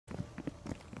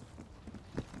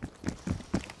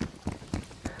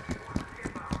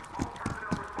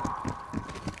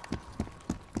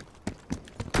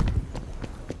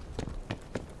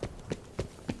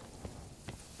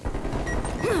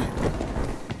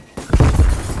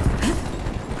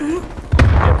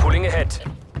overhead.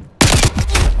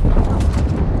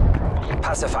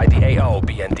 Pacify the AO,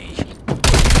 BND.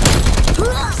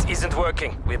 This isn't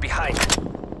working. We're behind.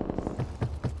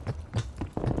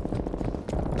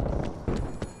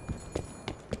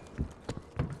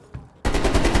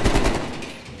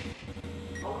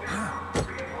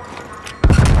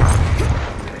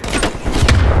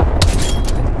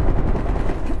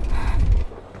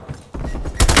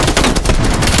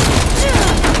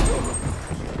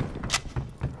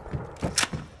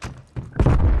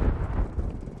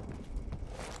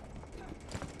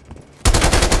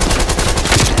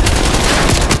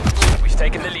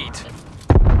 Taking the lead.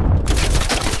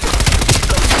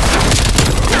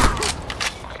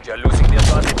 You're losing the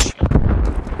advantage.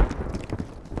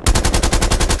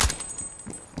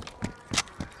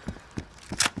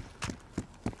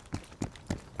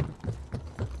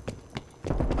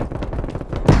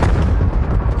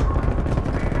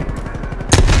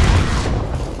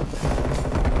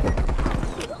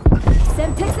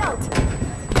 Semtex out.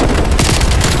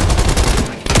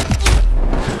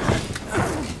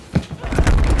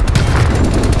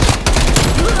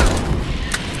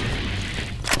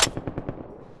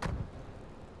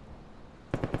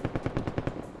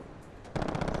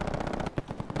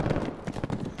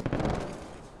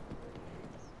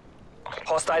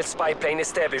 Hostile spy plane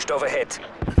established overhead.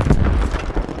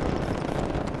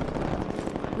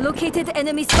 Located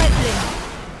enemy spy plane.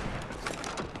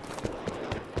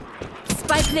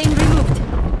 Spy plane removed.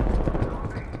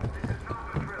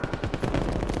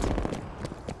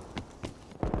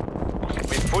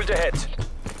 We've pulled ahead.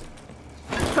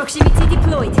 Proximity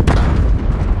deployed.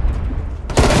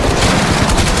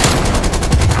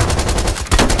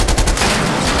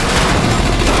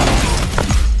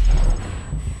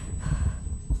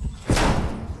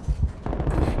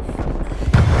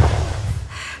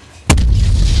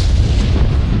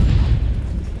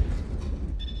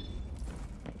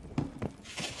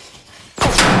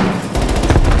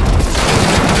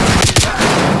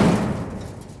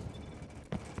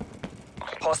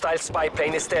 Hostile spy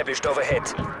plane established overhead.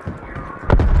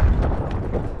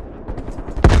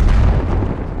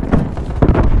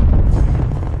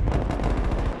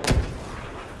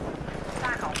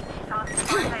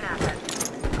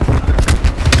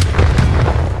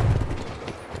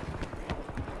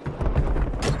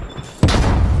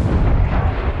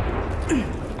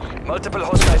 Multiple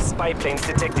hostile spy planes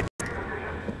detected.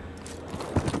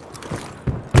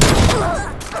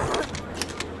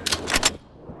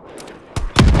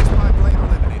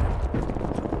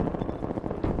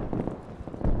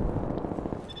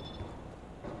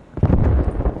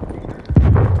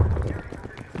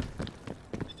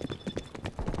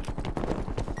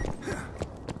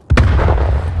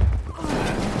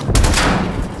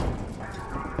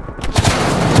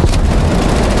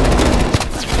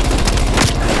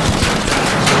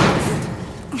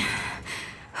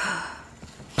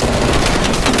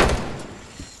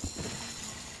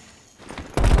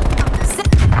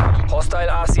 Hostile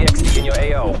RCXD in your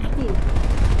AO.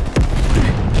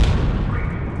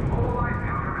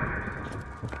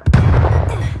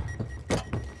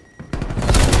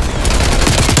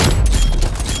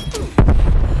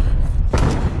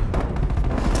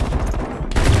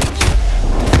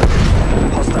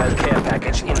 Hostile care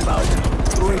package inbound.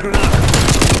 Throwing grenade.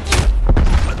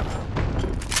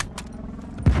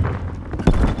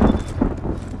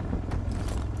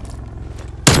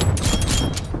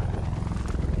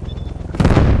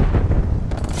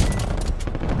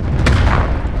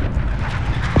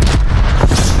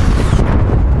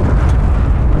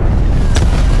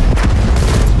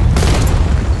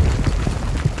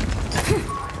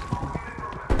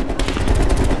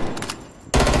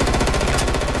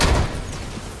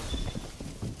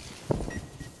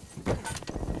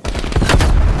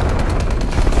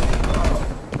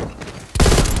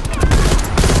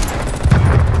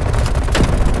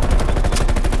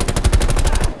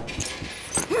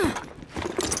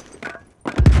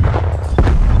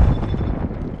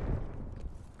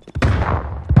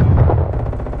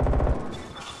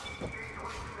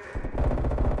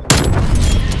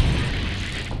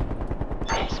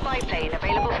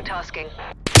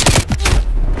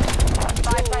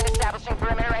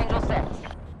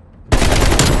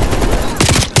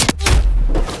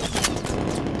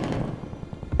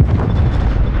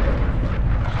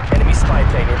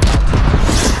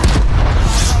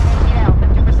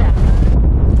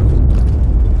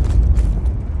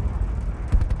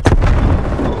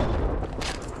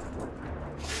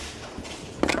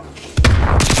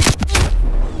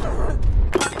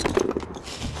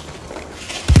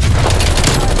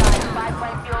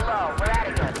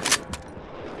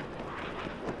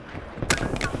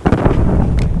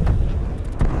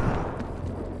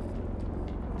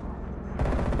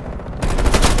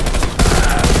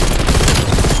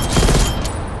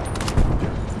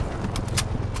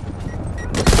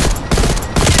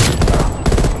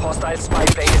 Hostile spy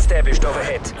plane established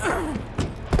overhead.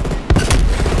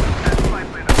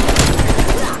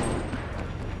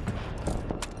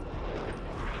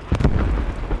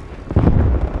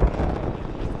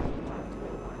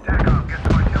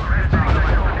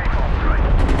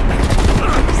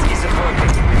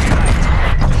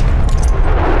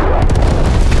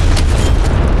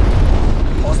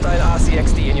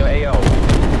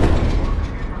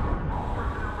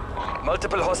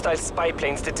 Multiple hostile spy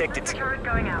planes detected. Turret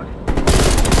going out.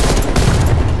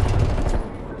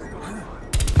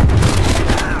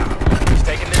 We've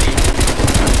taken the lead.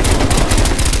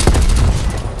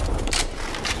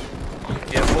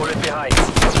 We have fallen behind.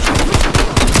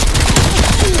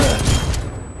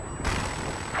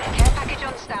 Care package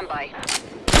on standby.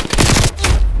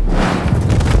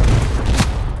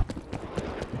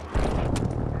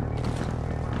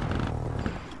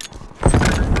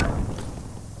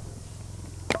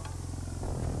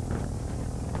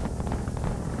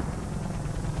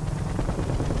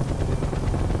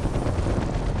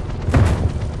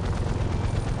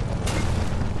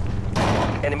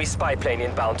 Enemy spy plane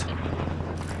inbound.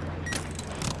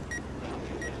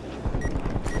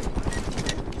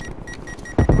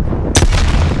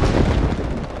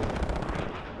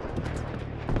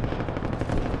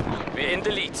 We're in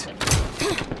the lead.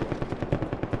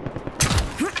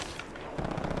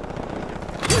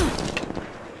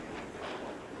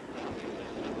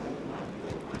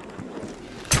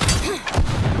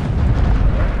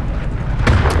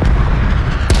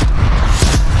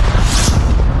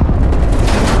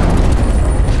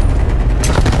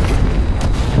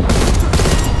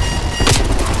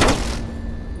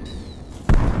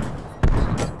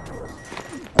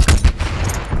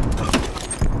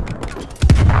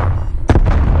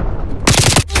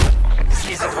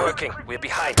 We're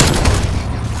behind.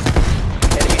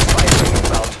 Enemy spy plane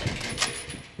inbound.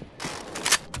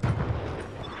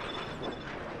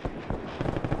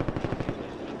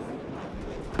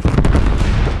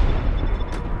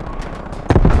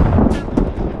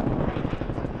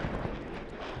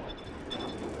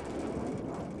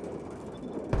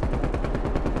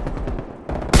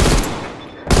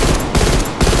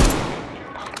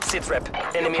 Sit rep.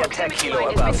 Enemy attack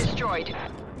helo above. Destroyed.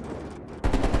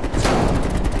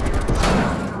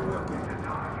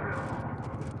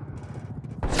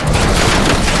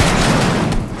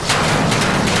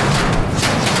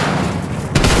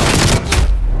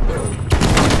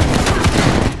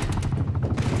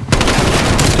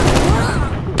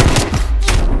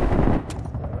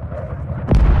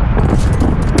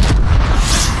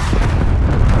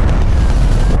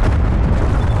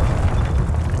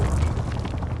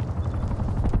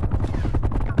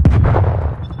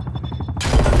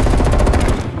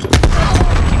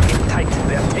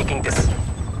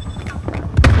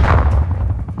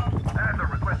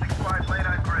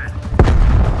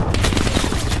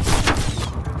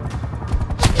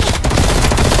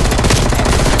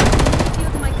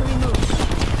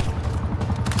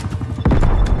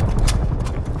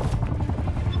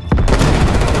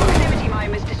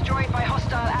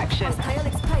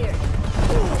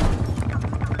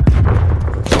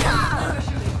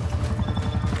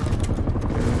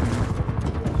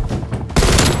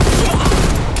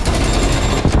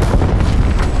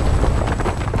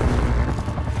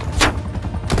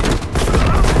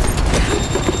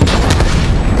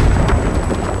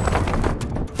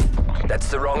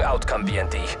 The wrong outcome,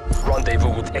 BND.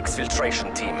 Rendezvous with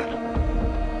exfiltration team.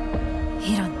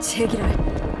 이런 제기랄.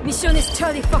 미션 is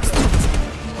Charlie Foxtrot.